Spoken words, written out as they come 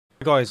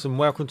Guys, and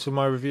welcome to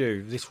my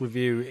review. This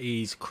review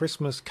is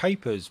Christmas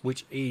Capers,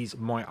 which is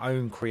my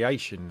own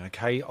creation,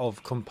 okay,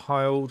 of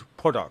compiled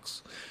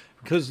products.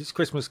 Because it's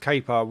Christmas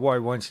Caper, what I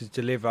want to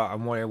deliver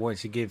and what I want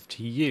to give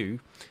to you,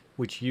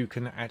 which you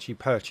can actually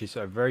purchase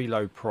at a very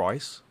low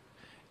price,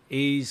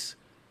 is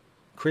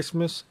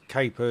Christmas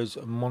Capers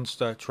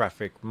Monster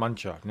Traffic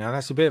Muncher. Now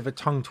that's a bit of a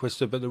tongue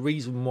twister, but the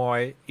reason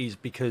why is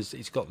because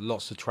it's got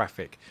lots of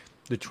traffic.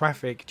 The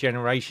traffic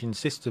generation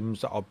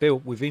systems that are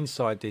built with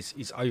inside this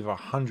is over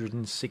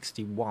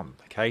 161.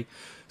 Okay,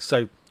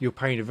 so you're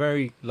paying a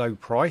very low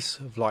price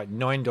of like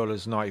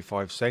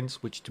 $9.95,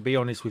 which to be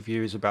honest with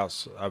you is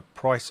about a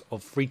price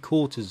of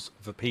 3/4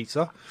 of a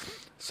pizza.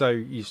 So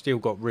you've still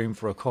got room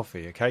for a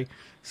coffee. Okay,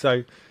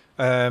 so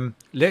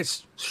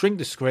let's shrink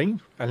the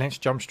screen and let's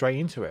jump straight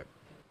into it.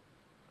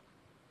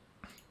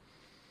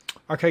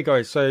 Okay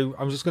guys, so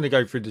I'm just going to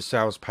go through the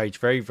sales page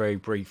very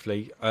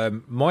briefly.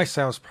 My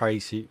sales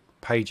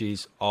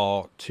pages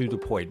are to the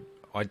point.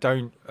 I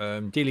don't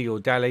dilly or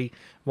dally.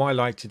 What I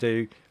like to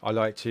do,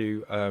 I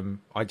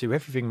do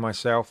everything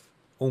myself,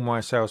 all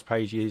my sales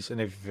pages and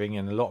everything,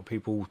 and a lot of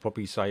people will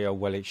probably say, oh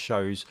well, it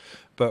shows,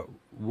 but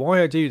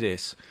why I do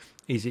this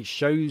is it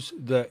shows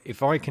that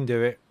if I can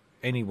do it,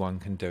 anyone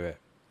can do it.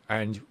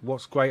 And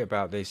what's great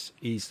about this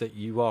is that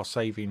you are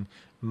saving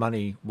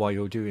money while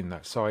you're doing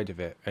that side of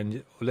it.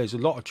 And there's a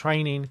lot of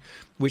training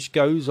which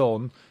goes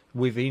on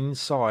with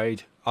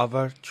inside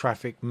other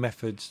traffic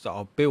methods that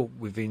are built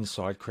with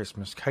inside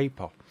Christmas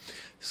Caper.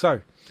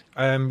 So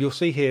you'll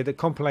see here the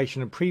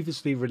compilation of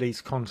previously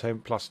released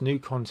content plus new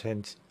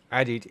content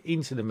added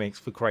into the mix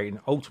for creating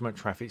ultimate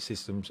traffic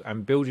systems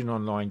and building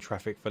online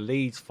traffic for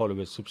leads,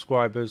 followers,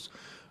 subscribers,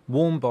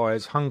 warm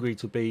buyers hungry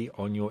to be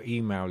on your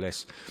email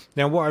list.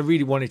 Now what I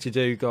really wanted to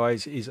do,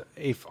 guys, is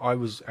if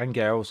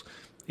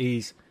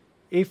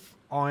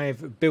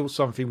I've built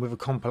something with a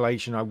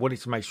compilation, I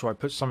wanted to make sure I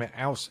put something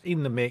else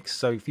in the mix.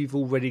 So if you've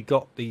already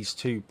got these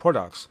two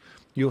products,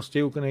 you're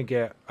still going to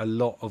get a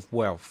lot of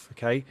wealth,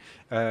 okay?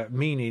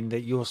 Meaning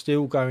that you're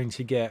still going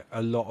to get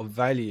a lot of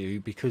value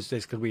because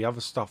there's going to be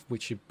other stuff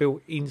which are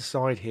built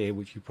inside here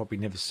which you've probably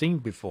never seen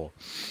before.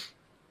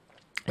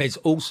 There's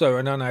also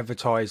an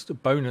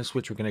unadvertised bonus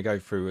which we're going to go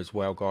through as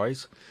well,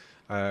 guys,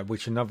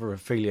 which another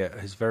affiliate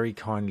has very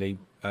kindly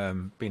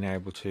been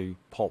able to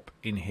pop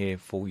in here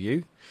for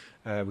you,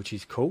 which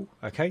is cool.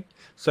 Okay,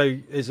 so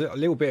there's a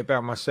little bit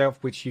about myself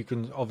which you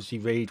can obviously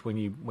read when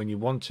you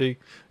want to.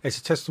 There's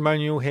a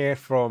testimonial here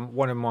from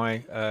one of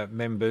my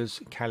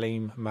members,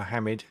 Kaleem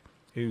Mohammed,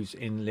 who's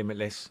in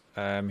Limitless.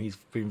 He's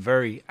been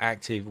very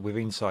active with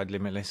inside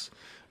Limitless.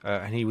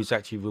 And he was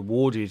actually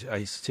rewarded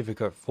a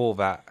certificate for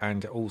that,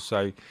 and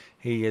also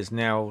he is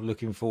now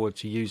looking forward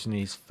to using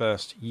his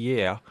first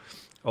year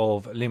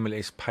of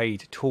Limitless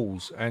paid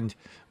tools. And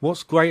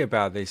what's great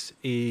about this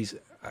is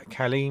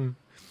Kaleem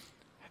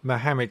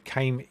Mohammed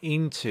came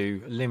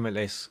into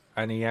Limitless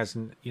and he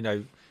hasn't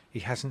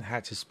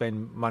had to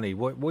spend money.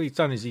 What he's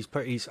done is he's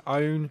put his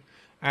own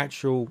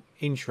actual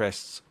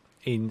interests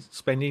in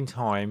spending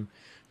time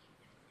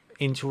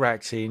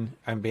interacting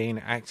and being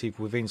active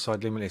with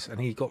inside Limitless, and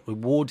he got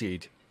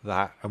rewarded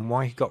that. And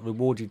why he got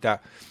rewarded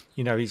that,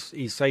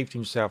 he saved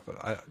himself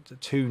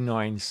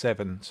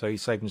 $297, so he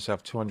saved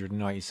himself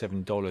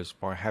 $297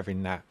 by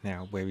having that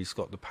now, where he's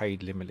got the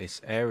paid Limitless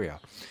area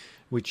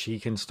which he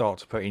can start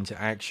to put into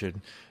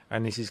action.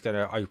 And this is going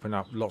to open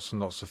up lots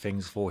and lots of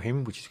things for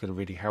him, which is going to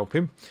really help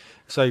him.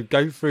 So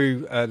go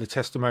through the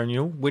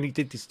testimonial. When he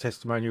did this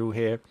testimonial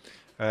here,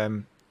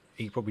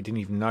 he probably didn't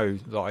even know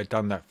that I'd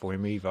done that for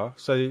him either.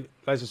 So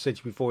as I said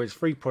to you before, it's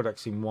 3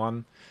 products in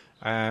one.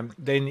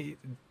 Then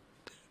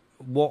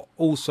what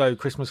also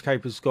Christmas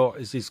Caper's got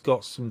is it's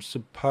got some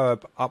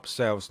superb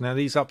upsells. Now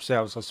these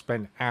upsells I've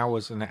spent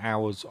hours and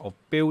hours of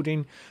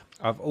building.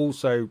 I've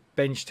also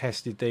bench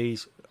tested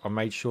these. I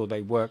made sure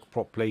they work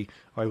properly.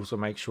 I also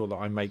make sure that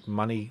I make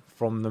money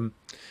from them,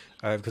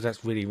 because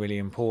that's really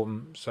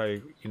important.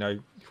 So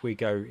if we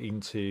go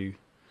into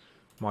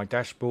my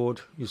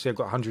dashboard, you'll see I've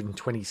got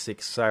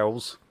 126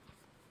 sales,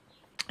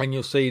 and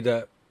you'll see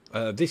that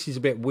this is a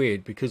bit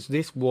weird because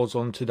this was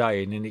on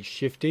today and then it's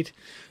shifted.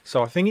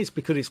 So I think it's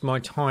because it's my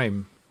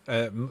time,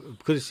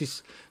 because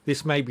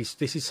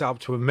this is set up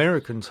to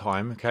American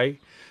time, okay,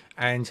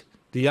 and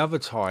the other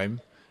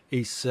time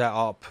is set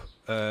up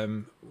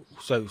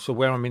so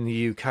where I'm in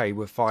the UK,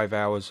 we're 5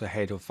 hours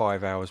ahead or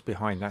 5 hours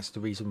behind. That's the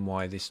reason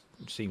why this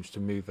seems to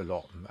move a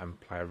lot and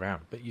play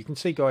around. But you can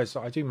see, guys, that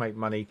I do make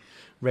money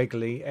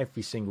regularly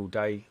every single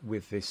day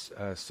with this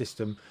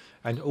system.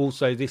 And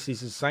also this is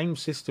the same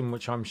system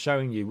which I'm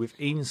showing you with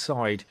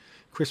inside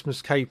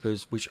Christmas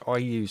Capers, which I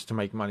use to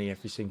make money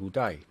every single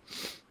day.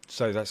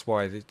 So that's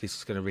why this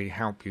is going to really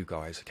help you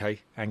guys,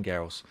 okay, and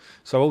girls.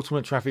 So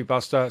Ultimate Traffic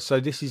Buster.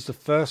 So this is the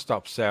first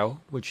upsell,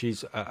 which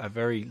is a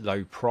very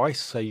low price,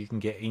 so you can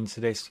get into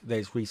this.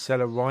 There's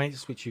reseller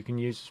rights, which you can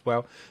use as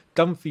well.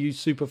 Done for you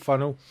super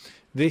funnel.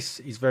 This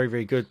is very,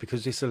 very good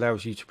because this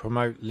allows you to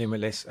promote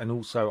Limitless, and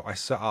also I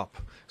set up,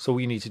 so all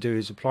you need to do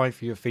is apply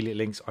for your affiliate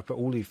links. I put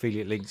all the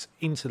affiliate links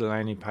into the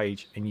landing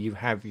page, and you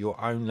have your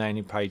own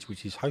landing page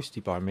which is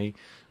hosted by me,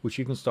 which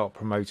you can start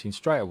promoting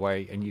straight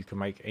away, and you can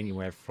make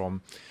anywhere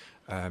from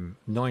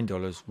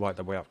 $9 right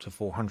the way up to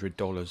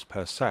 $400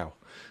 per sale.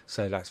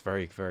 So that's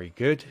very, very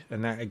good,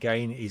 and that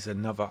again is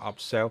another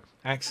upsell.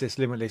 Access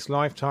Limitless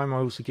Lifetime. I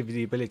also give you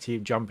the ability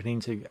of jumping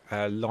into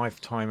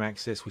lifetime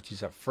access, which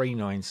is at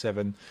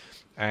 $397,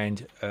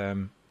 and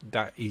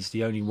that is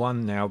the only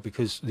one now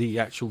because the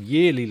actual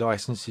yearly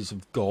licenses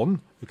have gone.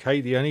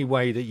 Okay, the only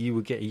way that you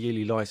would get a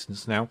yearly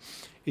license now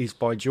is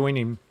by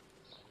joining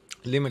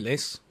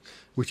Limitless,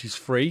 which is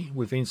free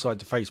with inside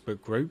the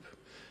Facebook group,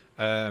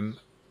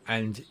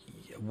 and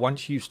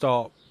once you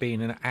start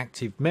being an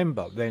active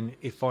member, then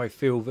if I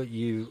feel that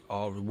you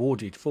are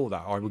rewarded for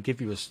that, I will give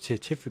you a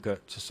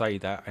certificate to say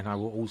that, and I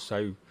will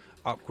also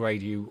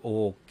upgrade you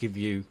or give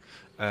you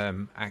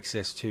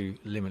access to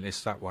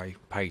Limitless that way,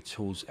 paid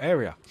tools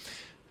area.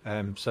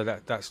 So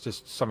that's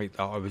just something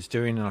that I was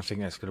doing, and I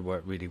think that's going to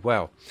work really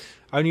well.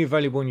 Only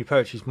available when you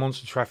purchase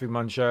Monster Traffic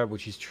Muncher,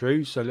 which is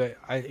true. So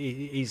it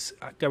is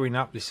going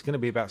up. This is going to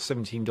be about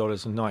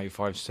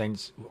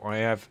 $17.95. I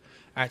have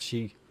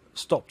actually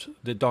stopped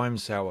the dime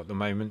sale at the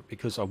moment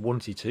because I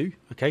wanted to.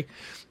 Okay,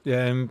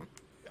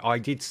 I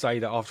did say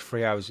that after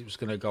 3 hours it was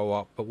going to go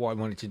up, but what I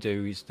wanted to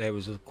do is there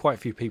was quite a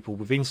few people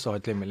with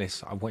inside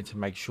Limitless. I wanted to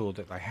make sure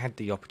that they had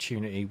the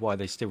opportunity, while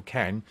they still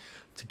can,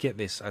 to get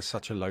this at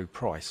such a low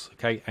price.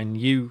 Okay, and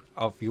you,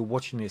 if you're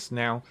watching this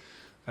now,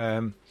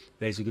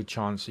 there's a good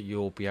chance that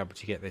you'll be able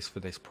to get this for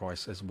this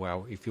price as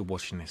well if you're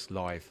watching this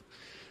live.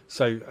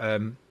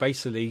 So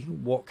basically,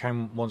 what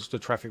can Monster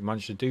Traffic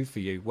Muncher do for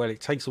you? Well, it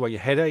takes away your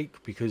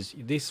headache, because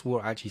this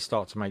will actually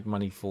start to make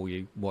money for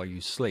you while you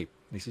sleep.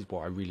 This is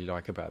what I really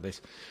like about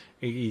this.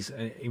 It is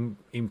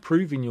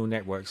improving your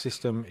network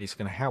system. It's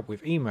going to help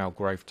with email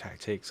growth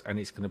tactics, and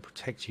it's going to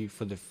protect you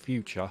for the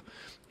future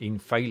in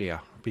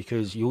failure,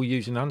 because you're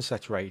using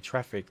unsaturated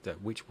traffic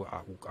which will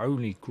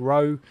only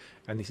grow,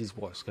 and this is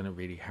what's going to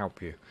really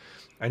help you.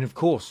 And of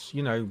course,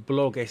 you know,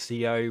 blog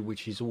SEO,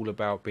 which is all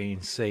about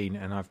being seen,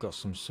 and I've got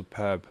some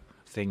superb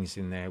things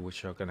in there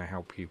which are going to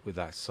help you with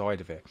that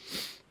side of it.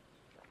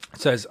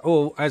 So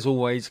as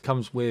always,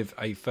 comes with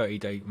a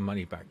 30-day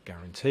money-back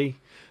guarantee.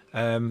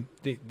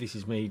 This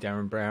is me,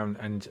 Darren Brown,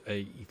 and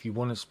if you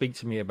want to speak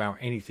to me about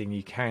anything,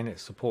 you can at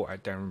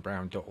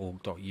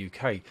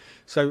support@darrenbrown.org.uk.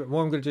 So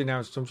what I'm going to do now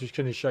is I'm just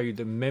going to show you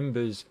the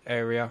members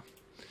area.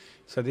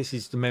 So this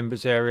is the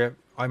members area.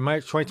 I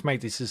might try to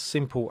make this as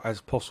simple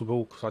as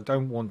possible because I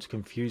don't want to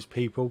confuse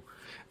people.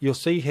 You'll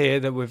see here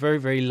that we're very,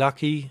 very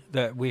lucky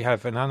that we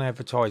have an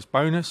unadvertised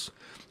bonus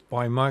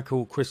by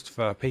Michael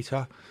Christopher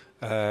Peter,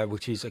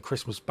 which is a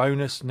Christmas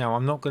bonus. Now,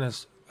 I'm not going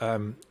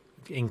to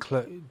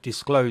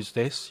disclose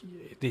this.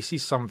 This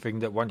is something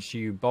that once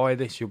you buy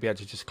this, you'll be able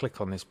to just click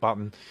on this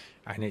button,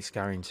 and it's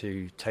going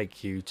to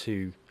take you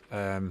to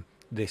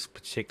this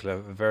particular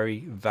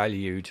very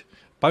valued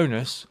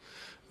bonus,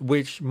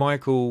 which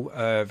Michael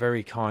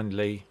very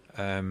kindly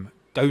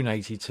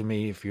donated to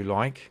me, if you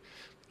like,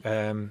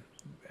 and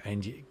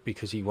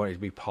because he wanted to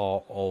be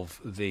part of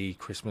the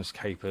Christmas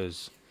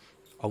Capers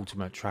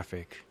Ultimate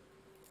Traffic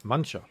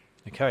Muncher.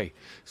 Okay,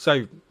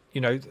 so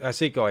you know,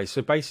 that's it, guys.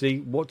 So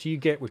basically, what do you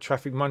get with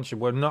Traffic Muncher?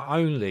 Well, not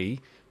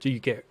only do you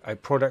get a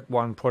product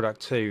 1,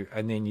 product 2,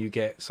 and then you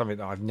get something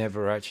that I've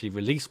never actually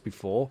released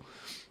before,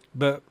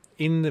 but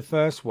in the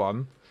first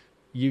one,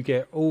 you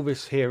get all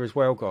this here as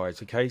well,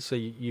 guys. Okay, so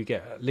you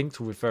get a link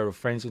to referral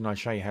friends, and I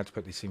show you how to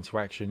put this into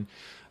action.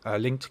 A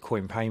link to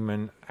coin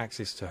payment,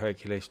 access to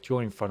Hercules,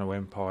 join Funnel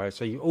Empire.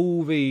 So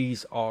all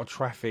these are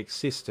traffic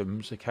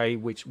systems, okay,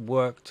 which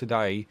work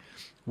today,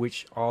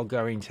 which are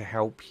going to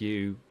help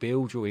you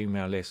build your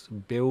email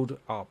list, build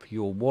up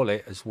your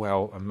wallet as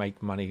well, and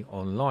make money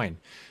online.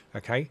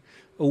 Okay,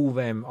 all of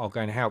them are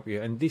going to help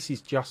you, and this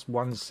is just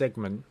one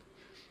segment.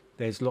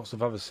 There's lots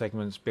of other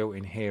segments built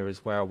in here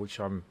as well, which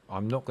I'm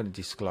not going to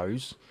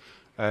disclose,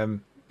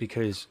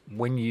 because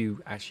when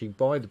you actually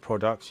buy the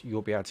product,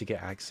 you'll be able to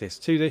get access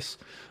to this.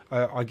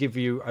 I give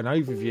you an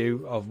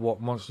overview of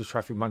what Monster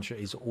Traffic Muncher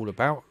is all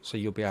about, so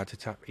you'll be able to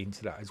tap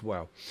into that as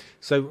well.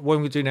 So what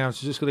we'll do now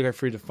is just going to go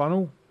through the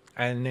funnel,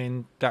 and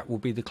then that will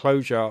be the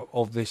closure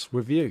of this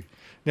review.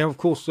 Now, of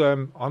course,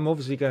 I'm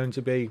obviously going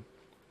to be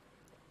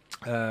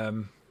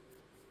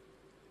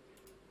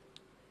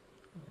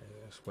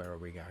where are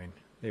we going?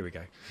 There we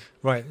go.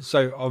 Right,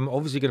 so I'm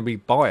obviously going to be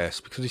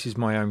biased because this is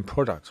my own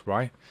product,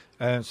 right?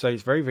 So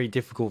it's very, very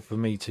difficult for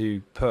me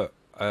to put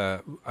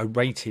a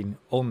rating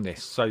on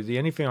this. So the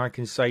only thing I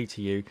can say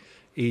to you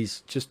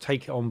is just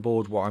take on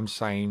board what I'm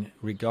saying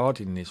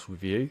regarding this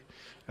review.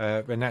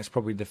 And that's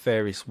probably the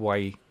fairest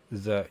way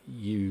that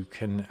you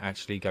can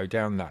actually go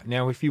down that.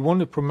 Now, if you want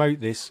to promote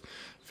this,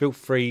 feel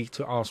free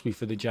to ask me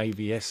for the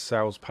JVS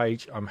sales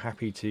page. I'm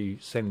happy to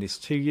send this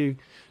to you.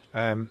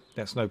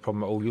 That's no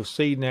problem at all. You'll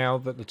see now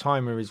that the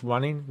timer is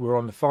running. We're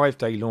on the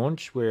 5-day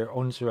launch. We're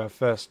on to our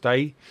first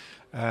day,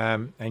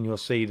 and you'll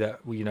see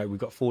that we've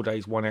got 4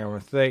 days, 1 hour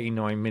and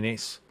 39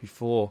 minutes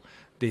before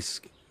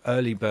this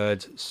early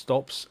bird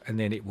stops, and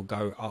then it will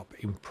go up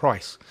in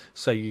price.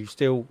 So you're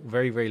still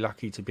very, very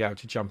lucky to be able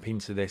to jump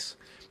into this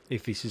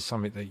if this is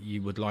something that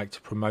you would like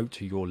to promote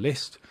to your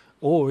list,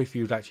 or if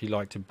you'd actually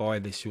like to buy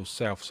this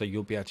yourself, so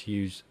you'll be able to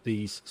use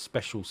these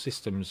special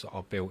systems that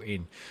are built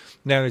in.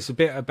 Now there's a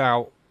bit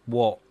about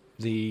what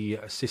the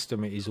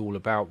system is all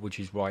about, which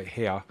is right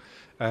here.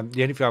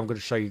 The only thing I'm going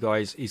to show you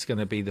guys is going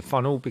to be the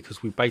funnel,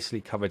 because we basically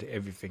covered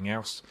everything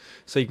else.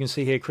 So you can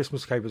see here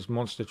Christmas Capers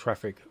Monster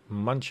Traffic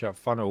Muncher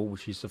funnel,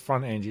 which is the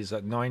front end is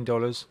at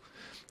 $9,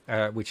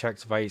 which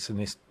activates, and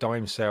this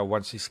dime sale,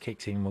 once it's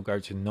kicked in, will go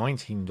to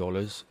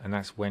 $19, and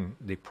that's when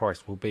the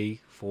price will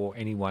be for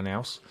anyone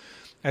else.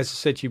 As I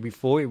said to you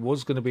before, it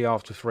was going to be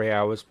after 3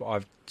 hours, but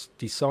I've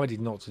decided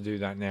not to do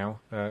that now.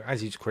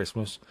 As it's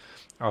Christmas,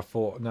 I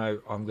thought, no,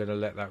 I'm going to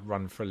let that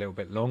run for a little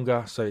bit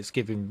longer, so it's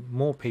giving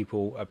more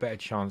people a better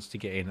chance to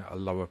get in at a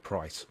lower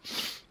price.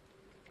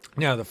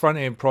 Now, the front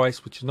end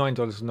price, which is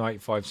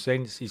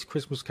 $9.95, is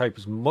Christmas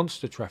Capers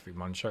Monster Traffic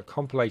Muncher, a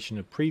compilation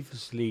of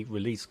previously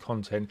released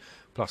content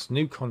plus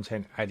new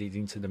content added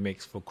into the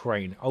mix for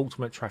creating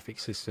ultimate traffic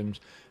systems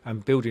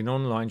and building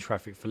online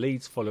traffic for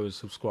leads, followers,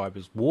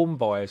 subscribers, warm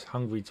buyers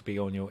hungry to be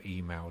on your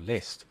email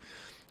list.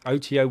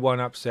 OTO 1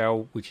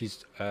 upsell, which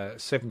is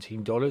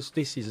 $17.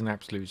 This is an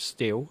absolute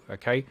steal,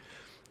 okay?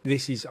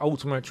 This is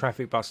ultimate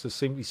traffic buster.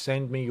 Simply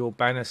send me your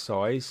banner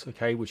size,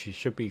 okay, which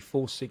should be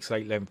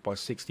 468 length by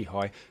 60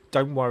 high.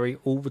 Don't worry,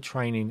 all the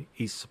training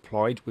is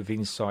supplied with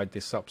inside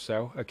this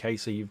upsell, okay,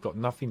 so you've got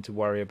nothing to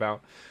worry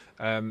about.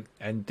 And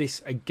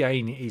this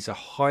again is a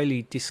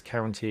highly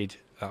discounted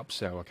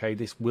upsell, okay.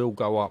 This will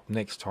go up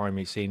next time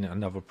it's in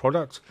another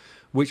product,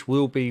 which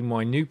will be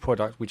my new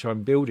product which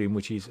I'm building,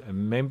 which is a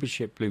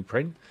membership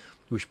blueprint,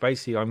 which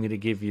basically I'm going to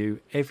give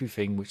you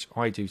everything which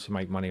I do to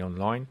make money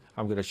online.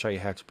 I'm going to show you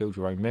how to build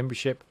your own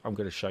membership. I'm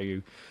going to show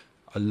you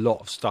a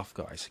lot of stuff,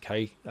 guys,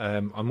 okay.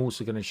 I'm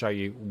also going to show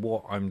you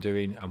what I'm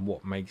doing and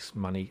what makes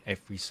money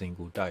every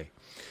single day.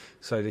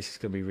 So this is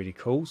going to be really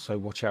cool, so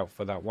watch out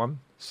for that one.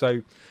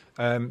 So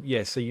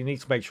yeah, so you need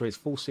to make sure it's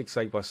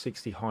 468 by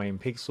 60 high in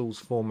pixels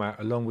format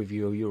along with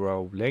your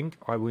URL link.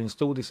 I will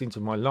install this into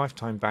my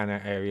lifetime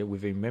banner area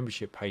within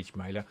membership page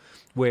mailer,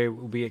 where it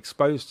will be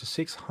exposed to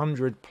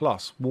 600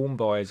 plus warm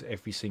buyers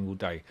every single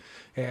day.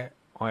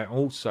 I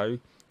also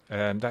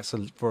that's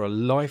for a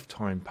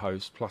lifetime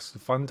post, plus the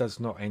fun does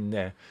not end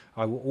there.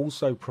 I will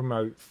also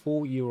promote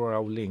 4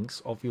 URL links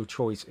of your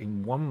choice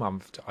in 1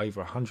 month to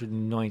over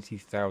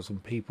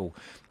 190,000 people.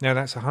 Now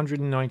that's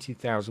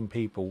 190,000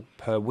 people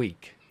per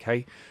week,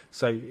 okay.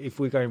 So if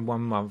we're going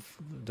 1 month,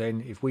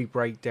 then if we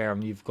break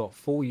down, you've got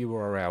 4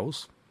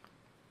 URLs,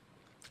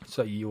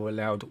 so you're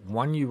allowed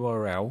 1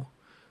 URL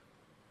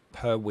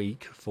per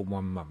week for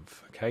 1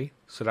 month, okay.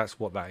 So that's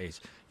what that is.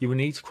 You will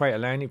need to create a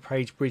landing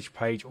page, bridge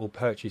page, or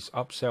purchase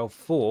upsell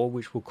 4,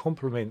 which will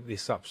complement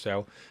this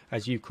upsell,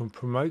 as you can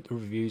promote the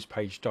reviews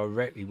page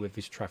directly with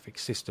this traffic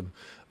system.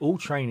 All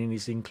training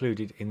is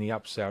included in the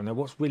upsell. Now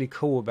what's really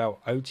cool about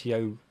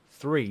OTO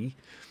 3,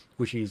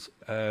 which is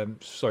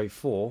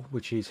 4,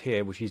 which is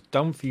here, which is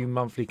done for you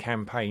monthly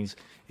campaigns,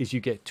 is you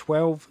get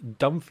 12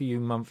 done for you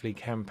monthly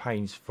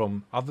campaigns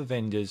from other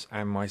vendors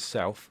and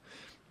myself,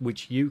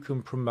 which you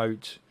can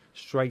promote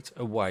straight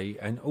away.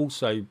 And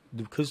also,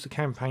 because the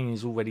campaign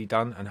is already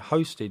done and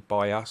hosted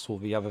by us or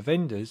the other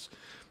vendors,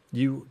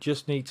 you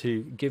just need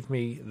to give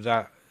me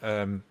that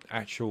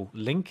actual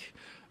link,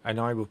 and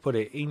I will put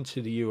it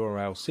into the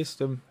URL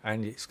system,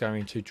 and it's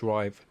going to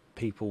drive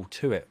people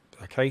to it,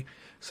 okay.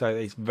 So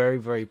it's very,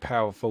 very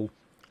powerful.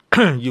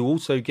 You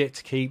also get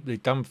to keep the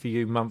done for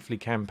you monthly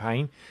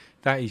campaign.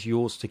 That is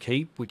yours to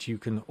keep, which you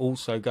can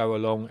also go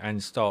along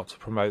and start to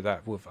promote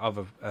that with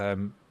other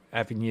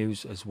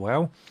avenues as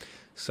well.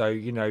 So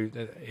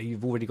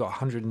you've already got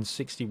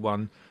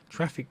 161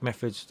 traffic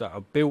methods that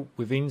are built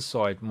with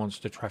inside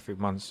Monster Traffic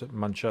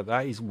Muncher.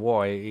 That is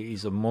why it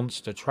is a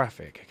monster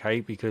traffic,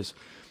 okay, because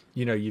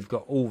you've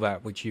got all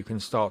that which you can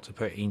start to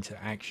put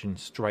into action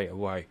straight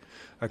away.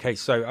 Okay,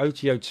 so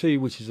OTO 2,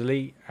 which is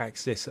Elite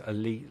Access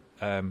Elite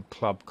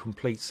Club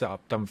complete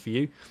setup done for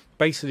you.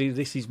 Basically,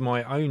 this is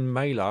my own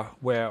mailer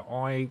where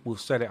I will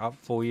set it up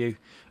for you.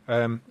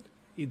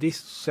 This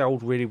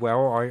sold really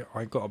well.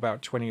 I got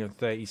about 20 or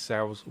 30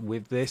 sales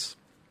with this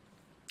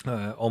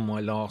on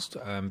my last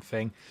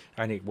thing,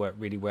 and it worked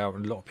really well,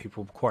 and a lot of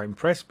people were quite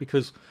impressed,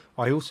 because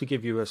I also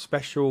give you a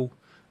special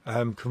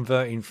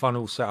converting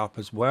funnel setup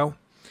as well,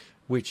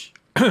 which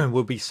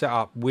will be set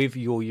up with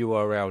your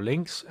URL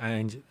links,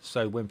 and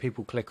so when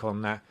people click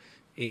on that,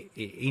 it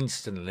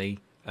instantly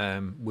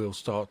will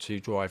start to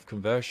drive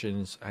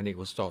conversions, and it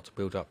will start to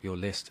build up your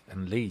list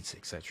and leads,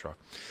 etc.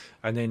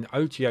 And then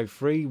OTO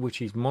 3,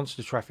 which is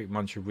Monster Traffic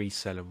Muncher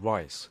Reseller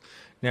Rights.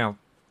 Now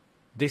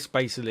this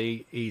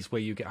basically is where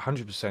you get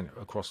 100%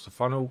 across the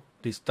funnel.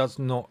 This does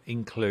not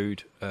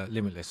include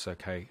Limitless,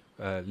 okay.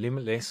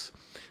 Limitless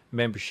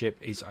membership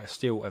is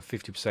still at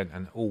 50%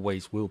 and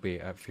always will be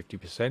at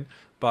 50%,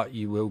 but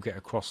you will get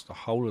across the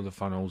whole of the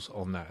funnels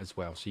on that as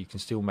well, so you can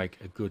still make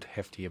a good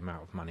hefty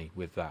amount of money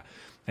with that.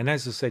 And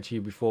as I said to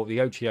you before,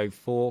 the OTO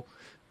 4,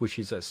 which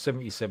is at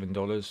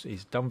 $77,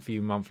 is done for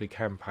you monthly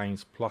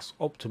campaigns plus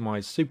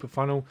optimized super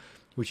funnel,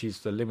 which is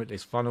the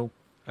Limitless funnel.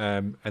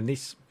 And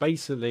this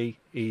basically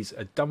is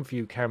a done for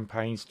you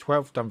campaigns,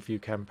 12 done for you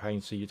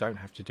campaigns, so you don't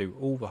have to do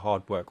all the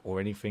hard work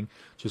or anything.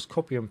 Just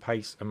copy and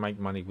paste and make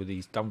money with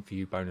these done for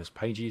you bonus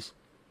pages.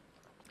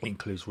 It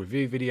includes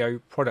review video,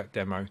 product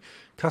demo,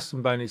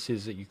 custom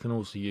bonuses that you can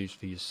also use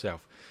for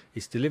yourself.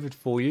 It's delivered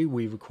for you.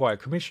 We require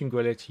Commission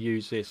Griller to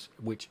use this,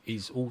 which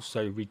is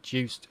also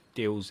reduced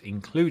deals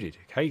included.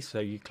 Okay, so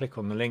you click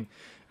on the link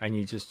and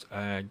you just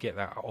get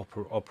that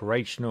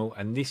operational,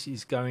 and this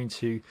is going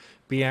to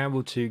be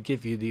able to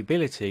give you the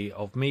ability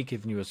of me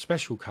giving you a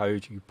special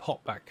code. You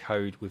pop that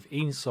code with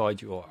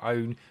inside your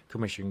own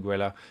Commission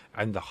Griller,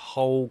 and the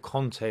whole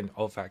content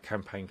of that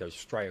campaign goes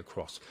straight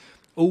across.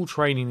 All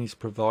training is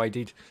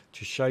provided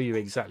to show you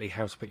exactly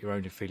how to put your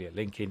own affiliate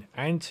link in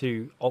and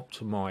to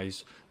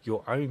optimize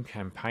your own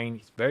campaign.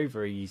 It's very,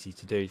 very easy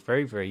to do. It's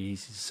very, very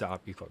easy to set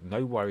up. You've got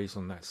no worries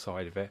on that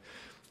side of it.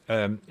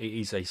 It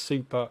is a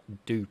super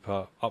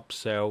duper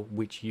upsell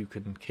which you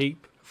can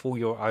keep for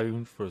your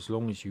own for as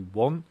long as you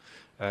want.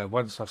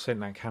 Once I've sent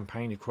that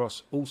campaign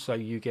across, also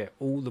you get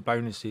all the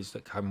bonuses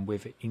that come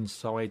with it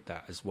inside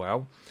that as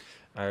well,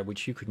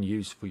 which you can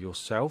use for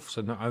yourself.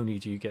 So not only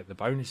do you get the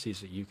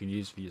bonuses that you can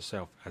use for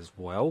yourself as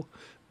well,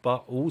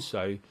 but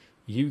also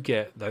you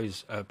get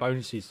those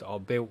bonuses that are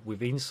built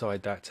with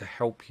inside that to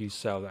help you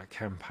sell that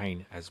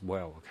campaign as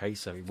well. Okay,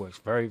 so it works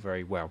very,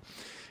 very well.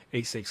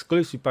 It's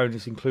exclusive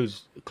bonus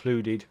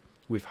included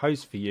with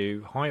host for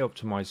you, high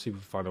optimized super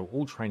funnel,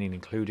 all training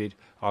included.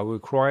 I will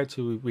require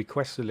to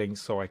request the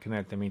links so I can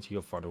add them into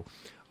your funnel.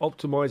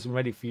 Optimized and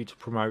ready for you to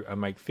promote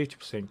and make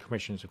 50%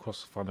 commissions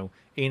across the funnel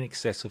in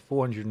excess of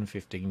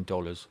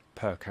 $415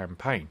 per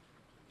campaign.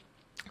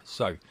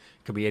 So it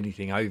could be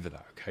anything over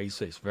that. Okay,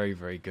 so it's very,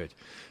 very good.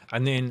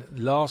 And then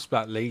last but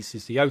not least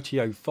is the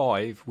OTO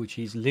 5, which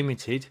is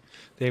limited.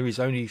 There is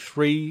only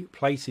 3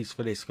 places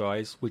for this,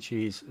 guys, which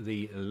is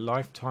the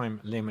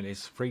lifetime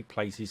limitless, 3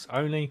 places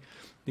only.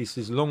 This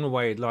is long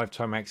awaited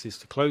lifetime access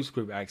to closed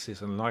group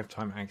access and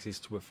lifetime access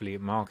to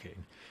affiliate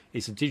marketing.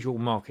 It's a digital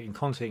marketing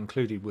content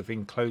included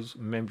within closed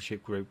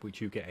membership group,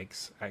 which you get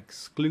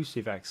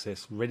exclusive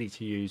access, ready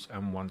to use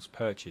and once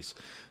purchased.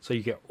 So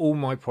you get all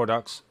my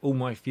products, all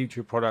my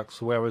future products.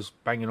 Whereas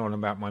banging on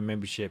about my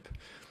membership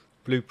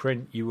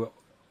blueprint, you will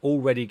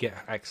already get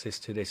access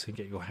to this and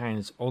get your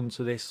hands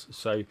onto this.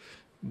 So,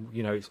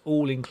 you know, it's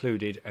all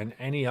included, and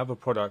any other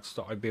products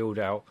that I build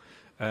out,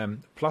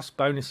 plus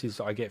bonuses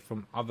that I get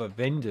from other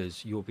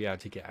vendors, you'll be able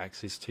to get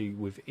access to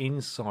with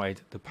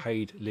inside the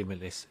paid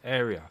Limitless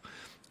area.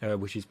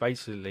 Which is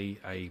basically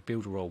a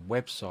Builderall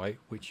website,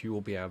 which you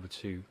will be able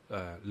to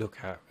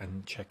look at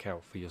and check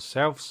out for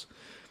yourselves.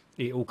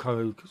 It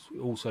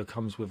also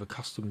comes with a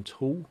custom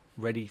tool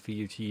ready for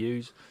you to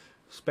use,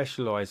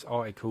 specialized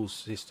article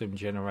system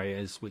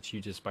generators, which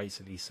you just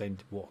basically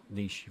send what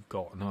niche you've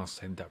got and I'll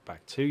send that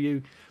back to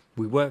you.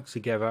 We work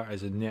together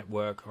as a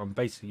network. I'm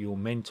basically your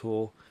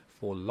mentor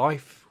for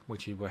life,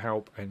 which will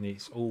help, and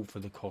it's all for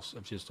the cost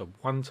of just a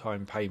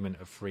one-time payment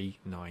of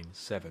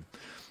 $397.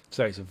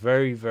 So it's a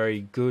very,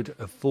 very good,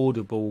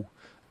 affordable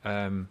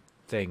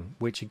thing,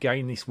 which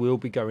again, this will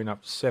be going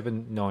up to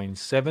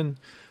 $797.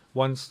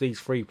 Once these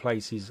 3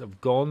 places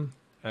have gone,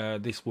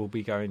 this will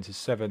be going to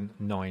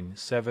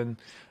 $797.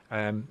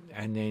 And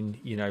then,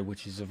 you know,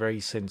 which is a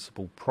very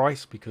sensible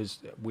price, because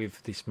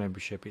with this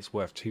membership, it's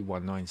worth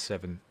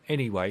 $2197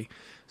 anyway.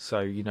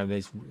 So, you know,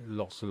 there's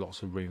lots and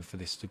lots of room for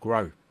this to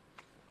grow.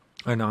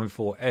 And I'm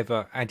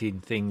forever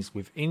adding things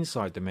with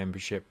inside the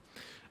membership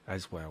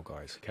as well,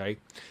 guys. Okay,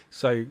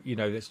 so you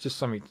know, that's just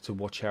something to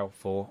watch out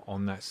for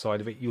on that side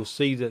of it. You'll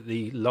see that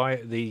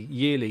the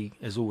yearly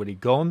has already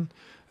gone.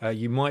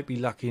 You might be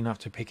lucky enough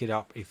to pick it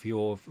up if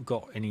you've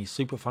got any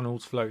super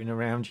funnels floating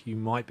around. You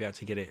might be able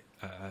to get it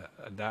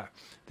that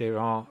there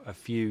are a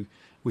few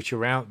which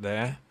are out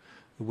there,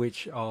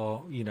 which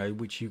are, you know,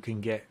 which you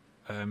can get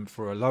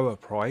for a lower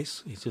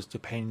price. It just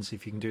depends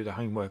if you can do the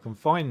homework and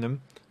find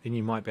them, then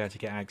you might be able to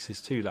get access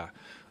to that.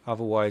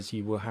 Otherwise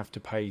you will have to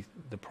pay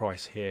the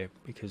price here,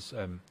 because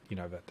you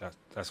know,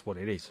 that's what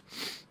it is.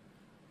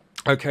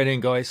 Okay then,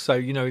 guys, so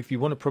you know, if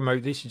you want to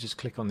promote this, you just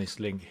click on this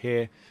link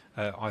here.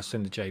 I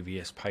send the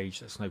JVS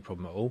page, that's no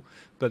problem at all.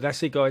 But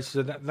that's it, guys.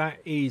 So that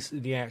is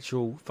the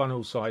actual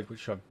funnel side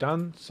which I've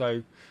done.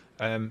 So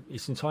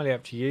it's entirely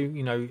up to you.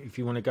 You know, if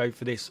you want to go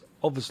for this,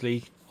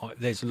 obviously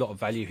there's a lot of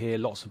value here,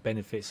 lots of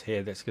benefits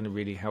here that's going to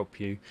really help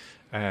you,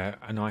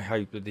 and I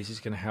hope that this is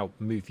going to help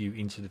move you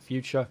into the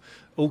future.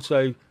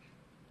 Also,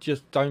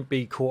 just don't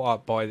be caught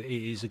up by it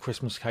is a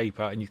Christmas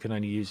caper and you can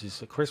only use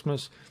this at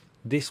Christmas.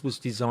 This was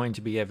designed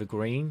to be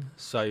evergreen,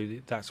 so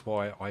that's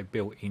why I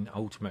built in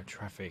Ultimate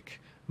Traffic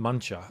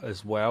Muncher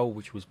as well,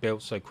 which was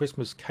built so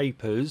Christmas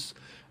capers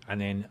and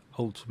then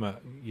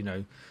ultimate, you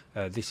know,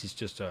 this is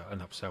just an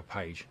upsell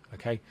page.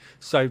 Okay,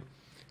 so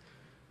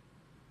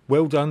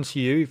well done to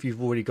you if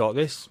you've already got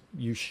this.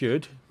 You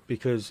should,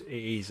 because it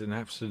is an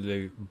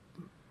absolute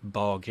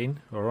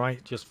bargain. All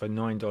right, just for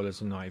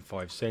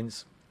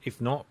 $9.95. If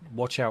not,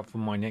 watch out for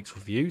my next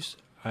reviews,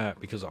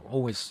 because I'm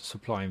always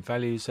supplying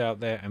values out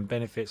there and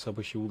benefits. I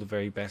wish you all the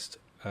very best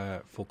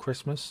for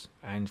Christmas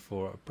and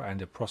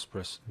a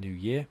prosperous new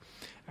year.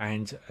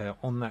 And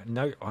on that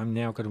note, I'm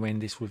now going to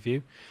end this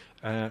review.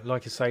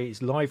 Like I say,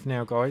 it's live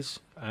now, guys.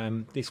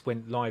 This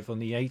went live on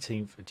the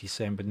 18th of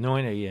December,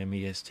 9 a.m.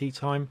 EST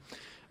time,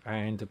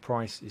 and the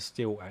price is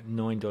still at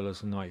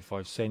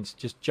 $9.95.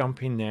 Just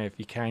jump in there if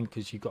you can,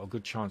 because you've got a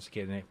good chance of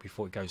getting it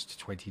before it goes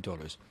to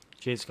 $20.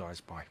 Cheers,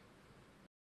 guys. Bye.